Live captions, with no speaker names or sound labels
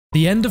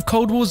The end of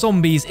Cold War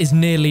Zombies is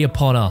nearly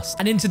upon us,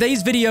 and in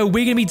today's video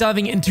we're going to be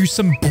diving into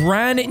some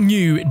brand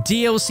new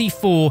DLC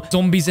 4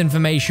 Zombies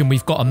information.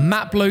 We've got a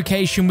map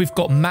location, we've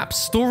got map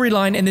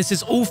storyline, and this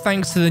is all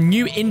thanks to the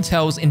new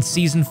intels in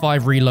Season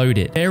 5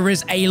 Reloaded. There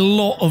is a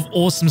lot of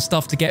awesome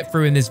stuff to get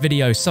through in this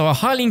video, so I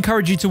highly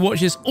encourage you to watch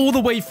this all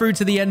the way through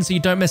to the end so you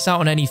don't miss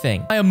out on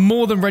anything. I am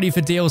more than ready for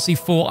DLC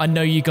 4, I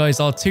know you guys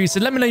are too, so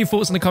let me know your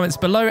thoughts in the comments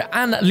below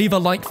and leave a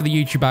like for the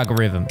YouTube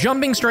algorithm.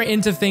 Jumping straight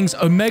into things,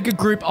 Omega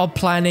Group are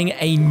planning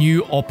a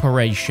new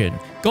operation.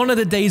 Gone are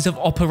the days of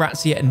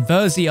Operation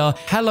Izbavitel.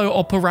 Hello,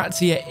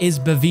 Operation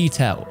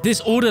Izbavitel.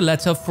 This order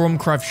letter from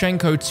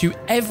Kravchenko to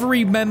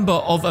every member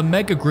of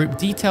Omega Group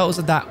details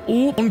that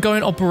all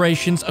ongoing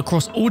operations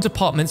across all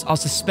departments are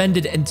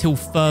suspended until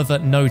further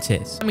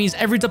notice. That means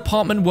every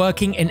department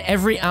working in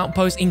every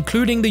outpost,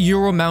 including the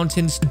Ural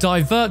Mountains,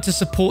 divert to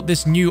support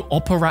this new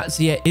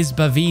Operation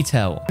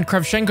Izbavitel. And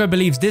Kravchenko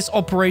believes this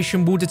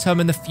operation will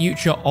determine the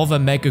future of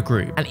Omega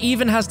Group, and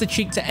even has the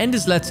cheek to end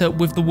his letter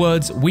with the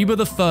words, "We were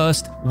the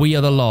first, we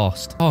are the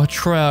last." Oh,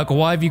 Treyarch,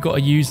 why have you got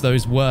to use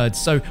those words?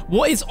 So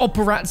what is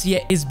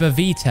Operation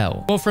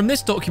Izbavitel? Well, from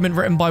this document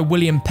written by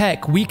William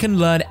Peck, we can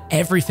learn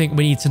everything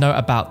we need to know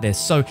about this.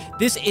 So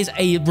this is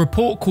a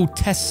report called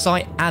Test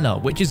Site Anna,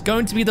 which is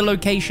going to be the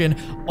location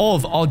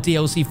of our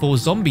DLC 4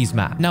 Zombies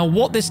map. Now,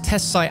 what this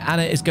Test Site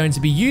Anna is going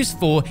to be used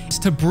for is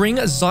to bring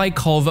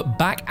Zykov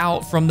back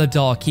out from the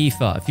Dark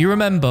Ether. If you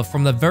remember,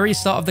 from the very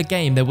start of the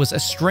game, there was a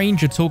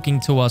stranger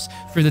talking to us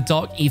through the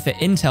Dark Ether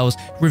intels,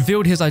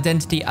 revealed his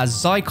identity as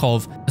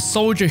Zykov, a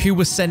soldier who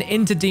was sent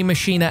into Die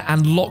Maschine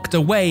and locked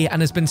away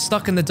and has been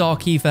stuck in the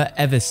Dark Ether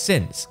ever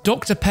since.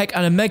 Dr. Peck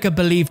and Omega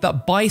believe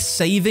that by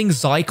saving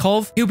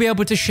Zykov, he'll be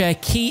able to share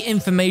key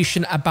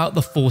information about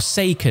the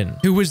Forsaken,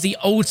 who was the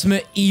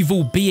ultimate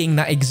evil being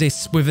that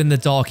exists within the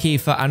Dark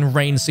Ether and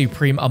reigns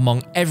supreme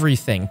among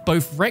everything.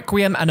 Both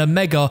Requiem and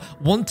Omega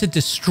want to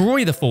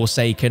destroy the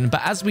Forsaken,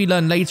 but as we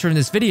learn later in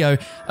this video,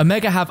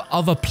 Omega have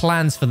other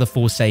plans for the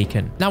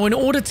Forsaken. Now, in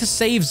order to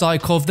save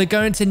Zykov, they're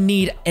going to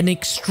need an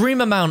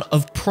extreme amount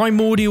of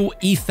primordial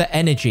ether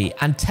energy,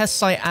 and Test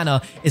Site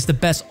Anna is the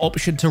best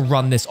option to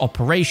run this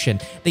operation.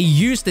 They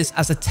use this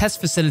as a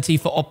test facility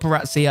for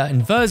Operation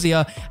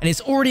Izbavitel, and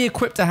it's already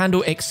equipped to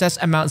handle excess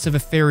amounts of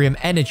Ethereum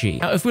energy.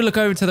 Now, if we look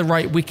over to the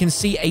right, we can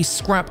see a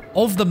scrap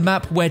of the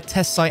map where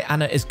Test Site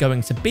Anna is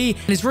going to be,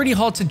 and it's really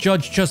hard to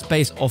judge just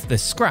based off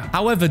this scrap.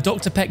 However,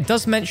 Dr. Peck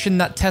does mention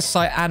that Test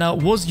Site Anna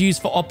was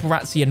used for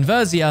Operation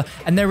Izbavitel,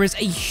 and there is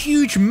a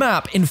huge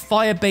map in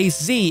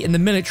Firebase Z in the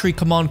military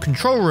command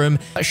control room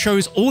that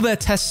shows all their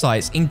test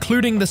sites,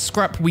 including the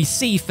scrap we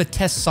see for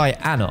Test Site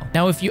Anna.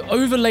 Now, if you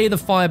overlay the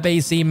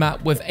Firebase Z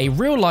map with a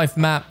real-life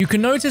map, you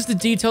can notice the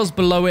details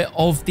below it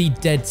of the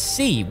Dead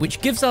Sea,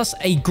 which gives us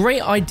a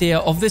great idea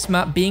of this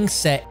map being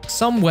set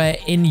somewhere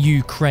in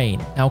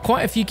Ukraine. Now,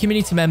 quite a few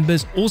community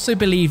members also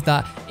believe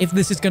that if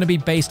this is going to be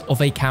based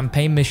off a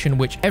campaign mission,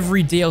 which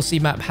every DLC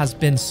map has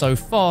been so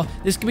far,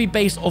 this could be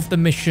based off the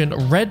mission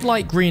Red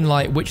Light, Green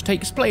Light, which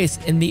takes place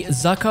in the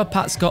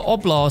Zakarpatska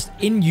Oblast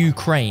in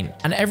Ukraine.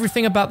 And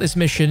everything about this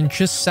mission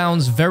just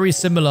sounds very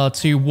similar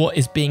to what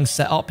is being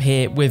set up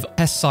here with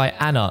Test Site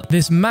Anna.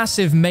 This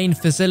massive main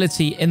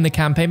facility in the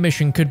campaign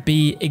mission could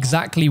be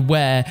exactly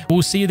where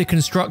we'll see the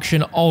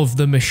construction of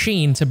the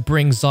machine to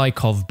bring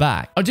Zykov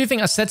back. I do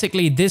think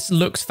aesthetically this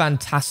looks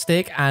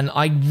fantastic, and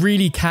I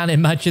really can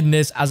imagine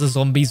this as a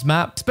zombies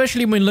map,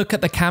 especially when we look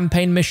at the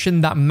campaign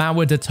mission that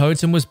Mauer Der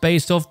Toten was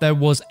based off. There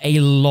was a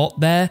lot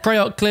there.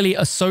 Treyarch clearly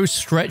are so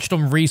stretched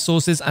on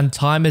resources and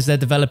time as they're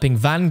developing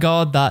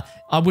Vanguard that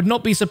I would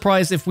not be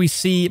surprised if we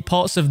see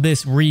parts of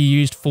this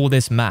reused for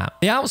this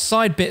map. The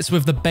outside bits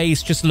with the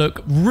base just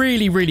look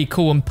really, really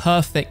cool and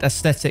perfect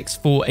aesthetics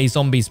for a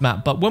zombies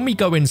map. But when we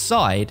go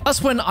inside,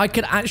 that's when I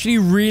could actually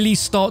really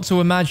start to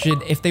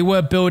imagine if they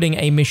were building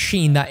a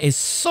machine that is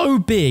so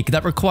big,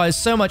 that requires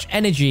so much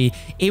energy,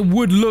 it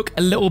would look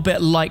a little bit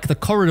like the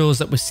corridors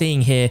that we're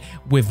seeing here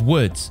with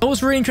Woods.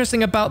 What's really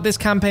interesting about this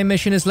campaign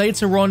mission is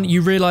later on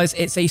you realize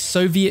it's a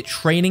Soviet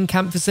training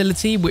camp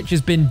facility, which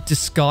has been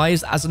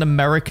disguised as an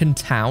American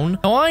town.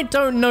 Now, I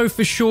don't know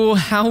for sure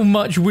how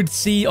much we'd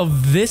see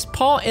of this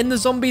part in the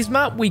zombies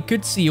map. We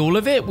could see all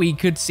of it. We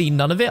could see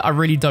none of it. I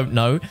really don't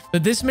know.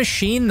 But this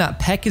machine that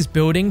Peck is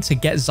building to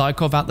get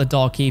Zykov out the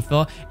Dark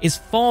Ether is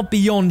far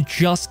beyond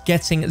just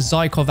getting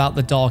Zykov out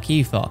the Dark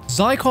Ether.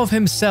 Zykov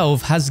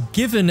himself has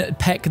given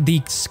Peck the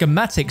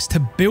schematics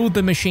to build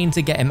the machine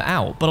to get him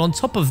out. But on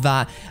top of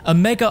that,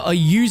 Omega are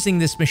using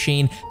this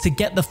machine to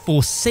get the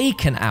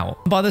Forsaken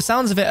out. By the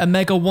sounds of it,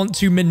 Omega want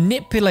to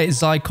manipulate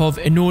Zykov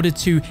in order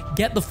to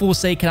get the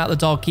Forsaken out the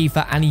Dark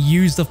Ether and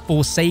use the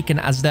Forsaken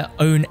as their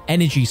own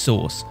energy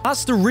source.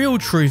 That's the real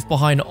truth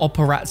behind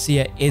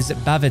Operation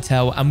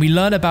Izbavitel, and we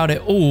learn about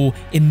it all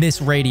in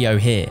this radio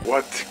here.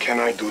 What can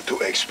I do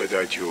to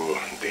expedite you,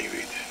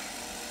 David?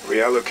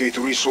 Reallocate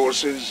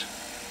resources?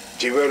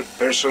 Divert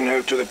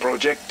personnel to the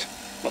project?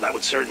 Well, that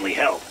would certainly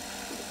help,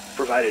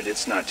 provided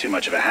it's not too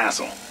much of a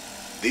hassle.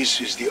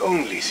 This is the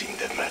only thing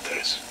that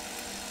matters.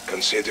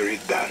 Consider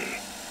it done.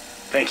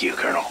 Thank you,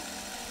 Colonel.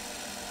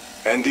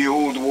 And the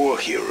old war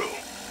hero,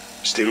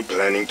 still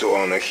planning to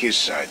honor his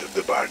side of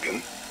the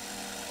bargain?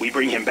 We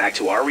bring him back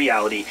to our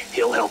reality,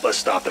 he'll help us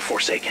stop the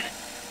Forsaken.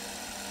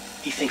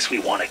 He thinks we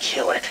want to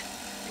kill it.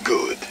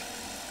 Good.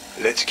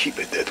 Let's keep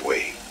it that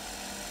way.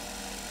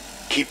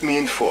 Keep me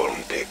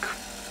informed, Peck.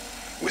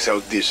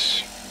 Without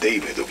this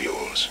David of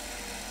yours,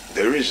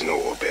 there is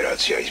no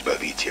Operation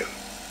Izbavitel.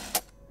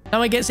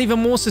 Now it gets even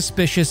more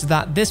suspicious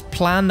that this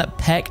plan that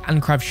Peck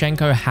and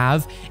Kravchenko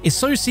have is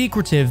so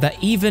secretive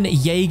that even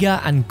Jaeger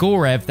and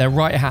Gorev, their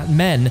right-hand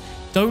men,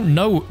 don't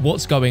know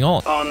what's going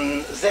on.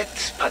 On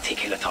that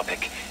particular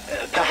topic,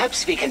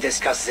 perhaps we can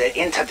discuss the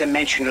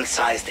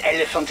interdimensional-sized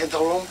elephant in the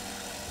room?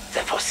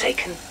 The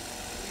Forsaken?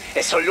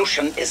 A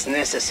solution is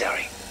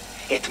necessary.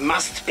 It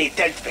must be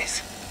dealt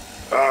with.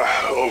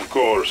 Of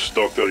course,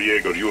 Dr.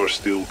 Jaeger, you are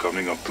still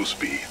coming up to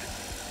speed.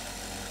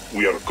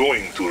 We are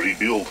going to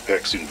rebuild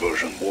Peck's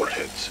inversion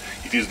warheads.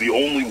 It is the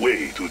only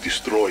way to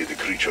destroy the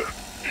creature.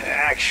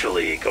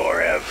 Actually,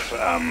 Gorev,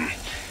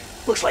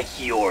 looks like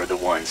you're the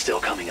one still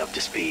coming up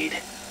to speed.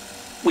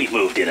 We've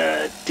moved in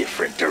a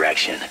different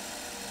direction.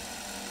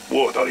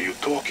 What are you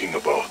talking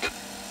about?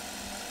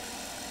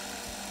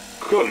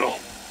 Colonel.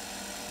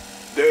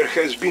 There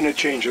has been a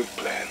change of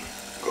plan,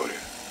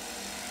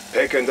 Gorev.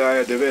 Peck and I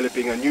are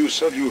developing a new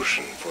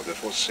solution for the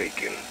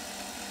Forsaken.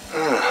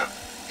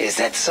 Is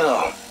that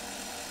so?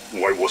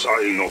 Why was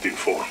I not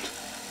informed?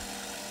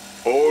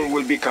 All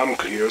will become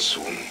clear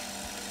soon.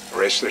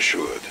 Rest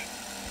assured.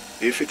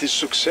 If it is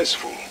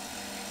successful,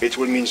 it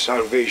will mean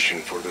salvation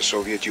for the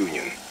Soviet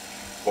Union.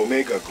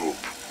 Omega Group,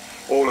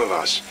 all of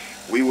us,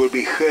 we will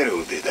be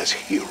heralded as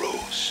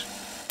heroes.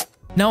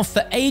 Now,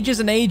 for ages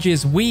and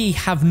ages, we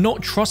have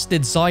not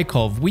trusted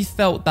Zykov. We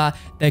felt that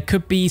there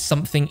could be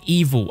something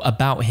evil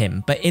about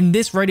him. But in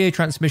this radio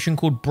transmission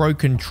called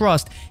Broken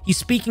Trust, he's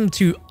speaking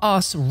to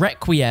us,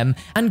 Requiem,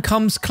 and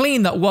comes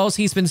clean that whilst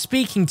he's been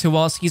speaking to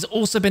us, he's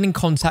also been in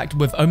contact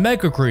with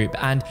Omega Group.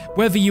 And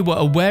whether you were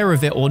aware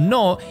of it or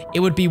not, it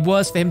would be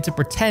worse for him to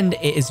pretend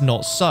it is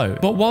not so.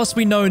 But whilst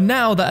we know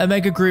now that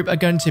Omega Group are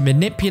going to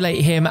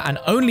manipulate him and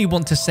only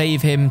want to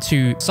save him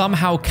to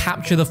somehow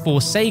capture the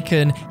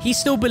Forsaken, he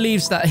still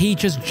believes that he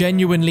just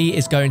genuinely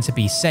is going to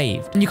be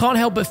saved. And you can't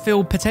help but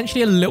feel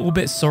potentially a little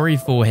bit sorry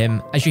for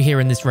him, as you hear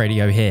in this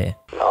radio here.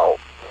 Now,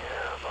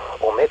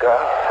 Omega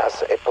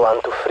has a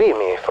plan to free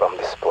me from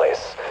this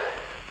place,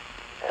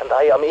 and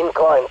I am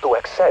inclined to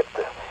accept,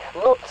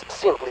 not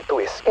simply to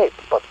escape,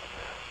 but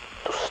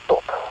to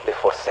stop the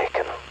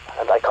Forsaken.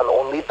 And I can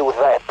only do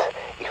that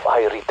if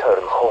I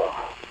return home.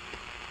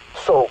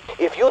 So,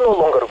 if you no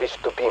longer wish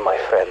to be my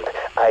friend,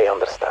 I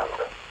understand.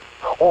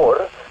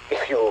 Or,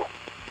 if you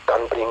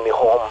can bring me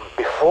home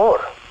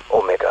before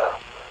Omega,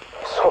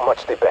 so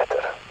much the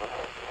better.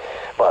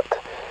 But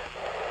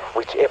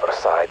whichever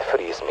side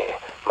frees me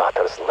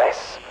matters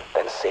less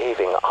than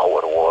saving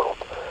our world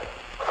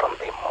from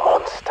the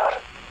monster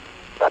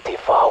that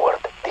devoured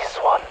this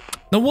one.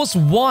 Now, what's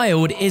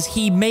wild is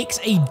he makes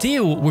a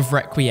deal with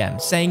Requiem,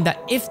 saying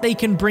that if they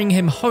can bring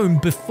him home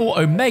before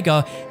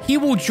Omega, he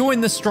will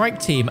join the strike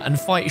team and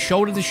fight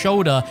shoulder to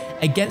shoulder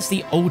against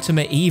the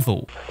ultimate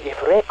evil.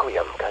 If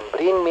Requiem can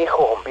bring me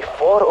home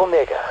before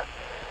Omega,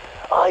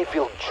 I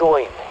will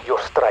join your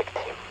strike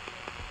team.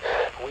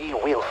 We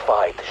will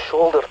fight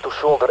shoulder to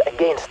shoulder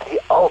against the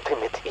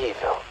ultimate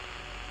evil.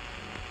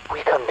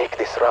 We can make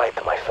this right,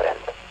 my friend.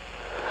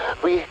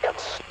 We can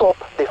stop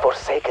the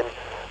Forsaken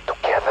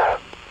together.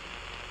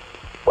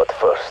 But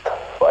first,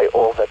 by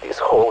all that is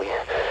holy,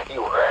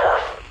 you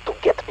have to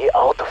get me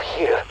out of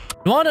here.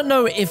 Now, I don't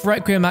know if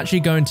Requiem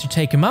actually going to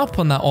take him up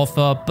on that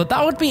offer, but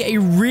that would be a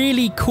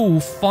really cool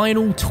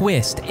final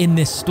twist in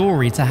this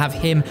story to have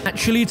him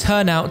actually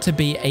turn out to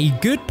be a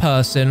good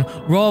person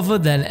rather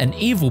than an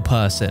evil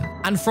person.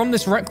 And from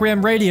this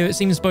Requiem radio, it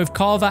seems both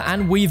Carver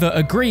and Weaver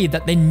agree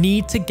that they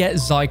need to get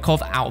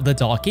Zykov out of the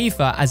Dark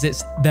Ether, as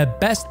it's their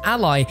best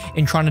ally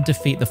in trying to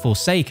defeat the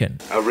Forsaken.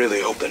 I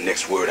really hope the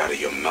next word out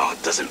of your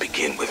mouth doesn't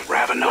begin with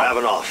Ravenov.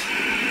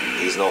 Ravenov.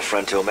 He's no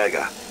friend to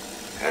Omega,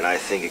 and I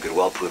think it could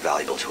well prove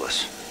valuable to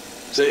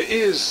us. There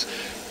is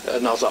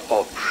another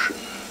option.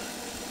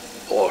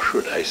 Or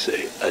should I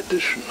say,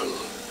 additional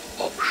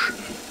option.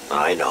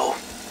 I know.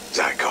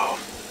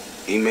 Zykov.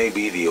 He may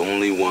be the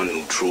only one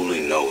who truly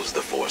knows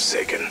the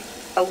Forsaken.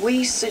 Are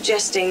we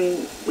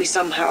suggesting we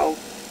somehow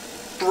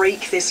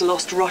break this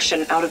lost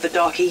Russian out of the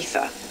Dark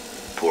Ether?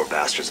 Poor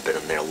bastard's been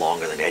in there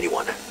longer than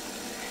anyone,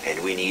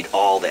 and we need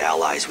all the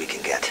allies we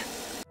can get.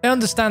 I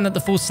understand that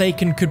the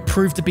Forsaken could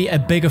prove to be a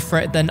bigger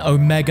threat than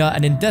Omega,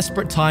 and in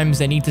desperate times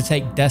they need to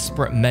take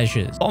desperate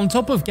measures. But on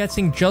top of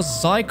getting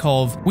just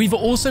Zykov, Weaver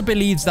also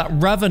believes that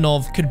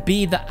Ravenov could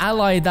be the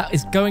ally that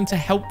is going to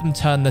help them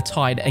turn the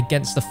tide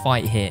against the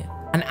fight here.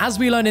 And as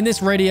we learn in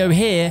this radio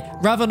here,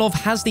 Ravenov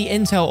has the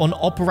intel on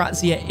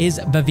Operation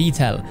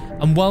Izbavitel,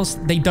 and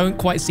whilst they don't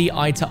quite see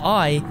eye to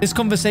eye, this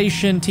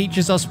conversation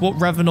teaches us what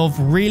Ravenov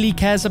really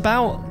cares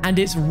about, and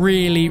it's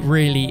really,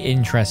 really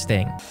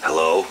interesting.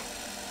 Hello?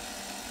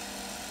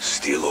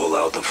 Still all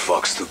out of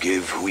fucks to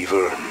give,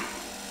 Weaver?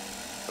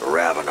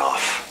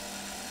 Ravenov.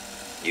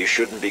 You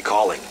shouldn't be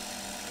calling.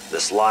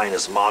 This line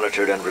is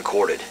monitored and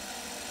recorded.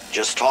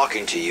 Just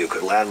talking to you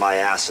could land my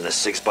ass in a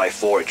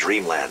 6x4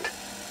 dreamland.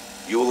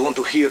 You'll want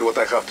to hear what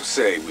I have to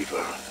say,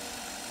 Weaver.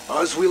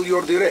 As will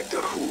your director,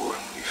 who,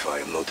 if I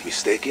am not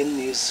mistaken,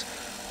 is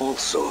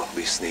also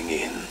listening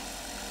in.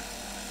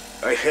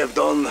 I have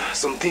done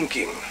some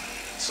thinking,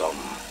 some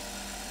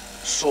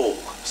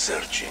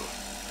soul-searching.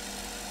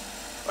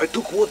 I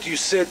took what you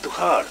said to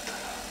heart.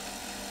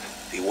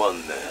 The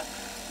one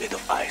made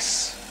of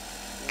ice.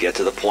 Get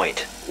to the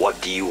point.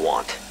 What do you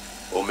want?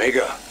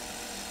 Omega.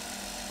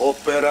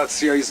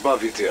 Operation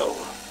Izbavitel.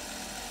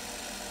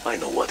 I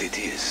know what it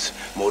is.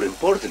 More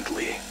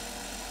importantly,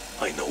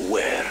 I know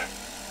where.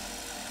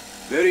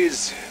 There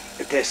is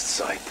a test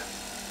site,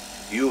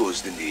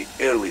 used in the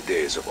early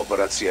days of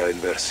Operation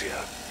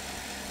Inversia.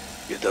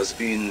 It has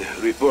been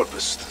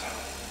repurposed.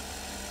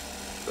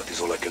 That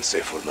is all I can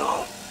say for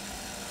now.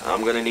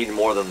 I'm gonna need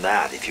more than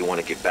that if you want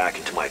to get back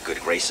into my good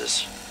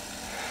graces.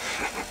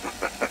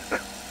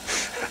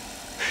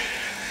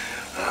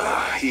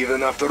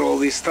 Even after all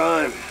this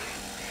time,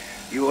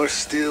 you are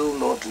still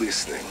not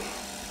listening.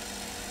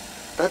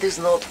 That is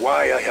not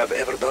why I have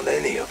ever done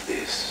any of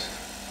this.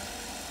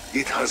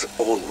 It has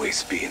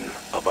always been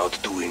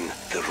about doing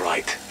the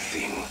right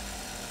thing.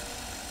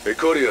 A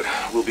courier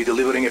will be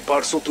delivering a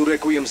parcel to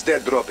Requiem's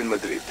dead drop in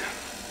Madrid.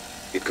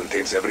 It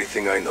contains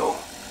everything I know.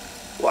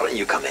 Why don't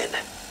you come in?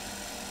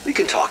 We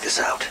can talk this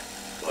out.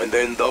 And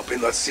end up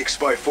in that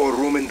 6x4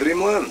 room in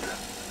Dreamland?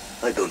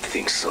 I don't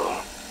think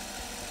so.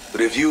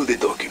 Review the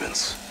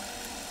documents.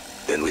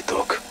 Then we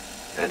talk.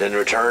 And in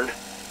return,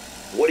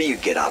 what do you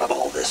get out of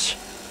all this?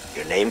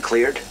 Your name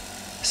cleared?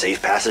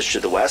 Safe passage to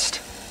the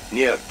west?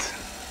 Niet.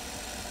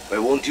 I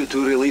want you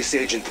to release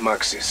Agent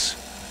Maxis.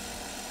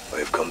 I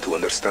have come to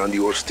understand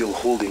you are still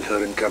holding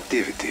her in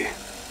captivity.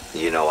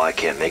 You know I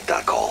can't make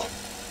that call.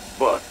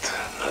 But,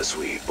 as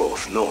we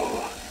both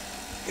know,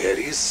 there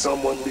is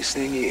someone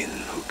listening in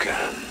who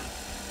can.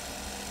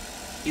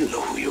 You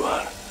know who you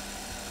are.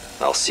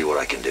 I'll see what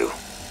I can do.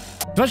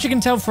 As you can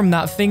tell from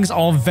that, things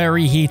are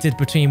very heated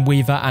between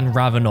Weaver and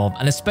Ravenov,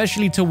 and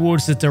especially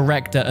towards the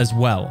director as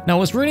well. Now,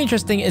 what's really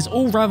interesting is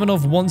all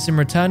Ravenov wants in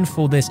return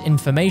for this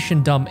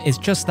information dump is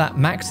just that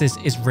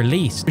Maxis is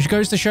released, which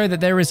goes to show that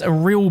there is a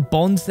real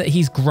bond that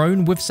he's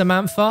grown with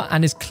Samantha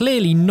and is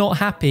clearly not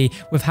happy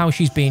with how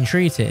she's being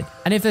treated.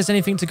 And if there's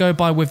anything to go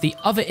by with the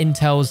other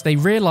intels, they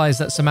realize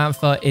that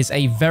Samantha is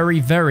a very,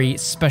 very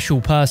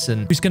special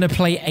person who's going to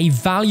play a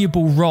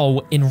valuable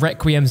role in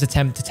Requiem's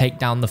attempt to take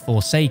down the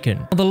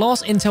Forsaken. Now, the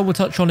last intel we'll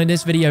touch on in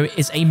this video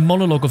is a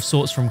monologue of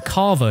sorts from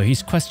Carver,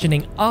 who's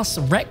questioning us,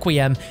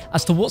 Requiem,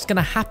 as to what's going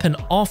to happen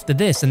after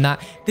this, and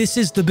that this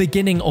is the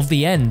beginning of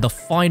the end, the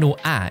final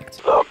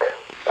act. Look,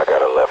 I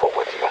got a level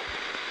with you.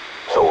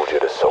 Soldier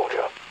to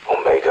soldier.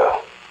 Omega,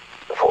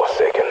 the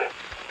Forsaken.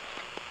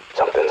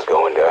 Something's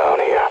going down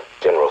here.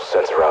 General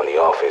sense around the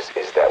office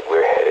is that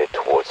we're headed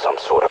towards some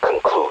sort of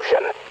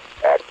conclusion.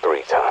 Act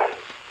 3 time.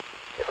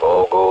 If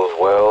all goes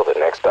well, the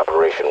next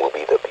operation will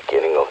be the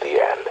beginning of the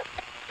end.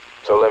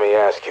 So let me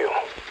ask you,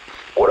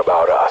 what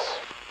about us?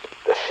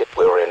 The shit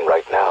we're in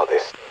right now,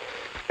 this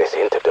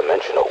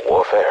interdimensional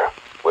warfare,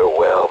 we're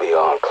well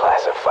beyond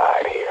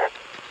classified here.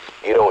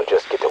 You don't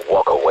just get to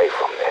walk away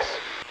from this.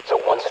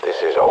 So once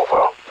this is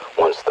over,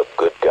 once the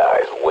good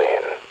guys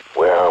win,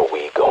 where are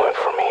we going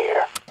from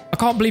here? I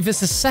can't believe it's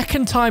the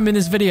second time in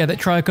this video that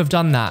Treyarch have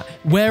done that.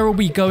 Where are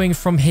we going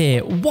from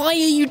here? Why are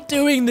you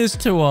doing this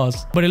to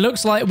us? But it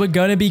looks like we're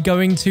going to be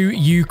going to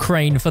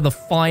Ukraine for the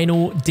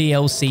final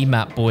DLC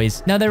map,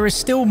 boys. Now, there is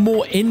still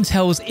more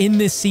intels in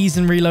this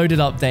Season Reloaded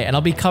update, and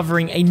I'll be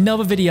covering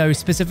another video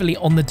specifically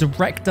on the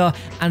director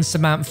and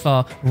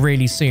Samantha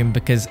really soon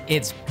because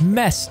it's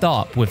messed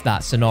up with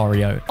that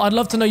scenario. I'd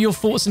love to know your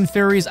thoughts and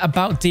theories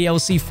about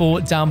DLC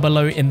 4 down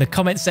below in the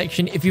comment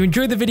section. If you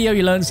enjoyed the video,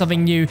 you learned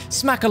something new,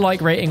 smack a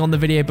like rating on the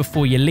video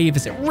before you leave,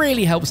 as it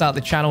really helps out the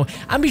channel,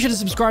 and be sure to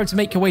subscribe to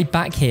make your way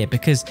back here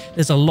because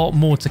there's a lot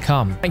more to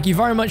come. Thank you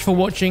very much for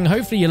watching.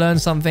 Hopefully you learned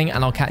something,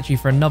 and I'll catch you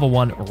for another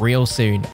one real soon.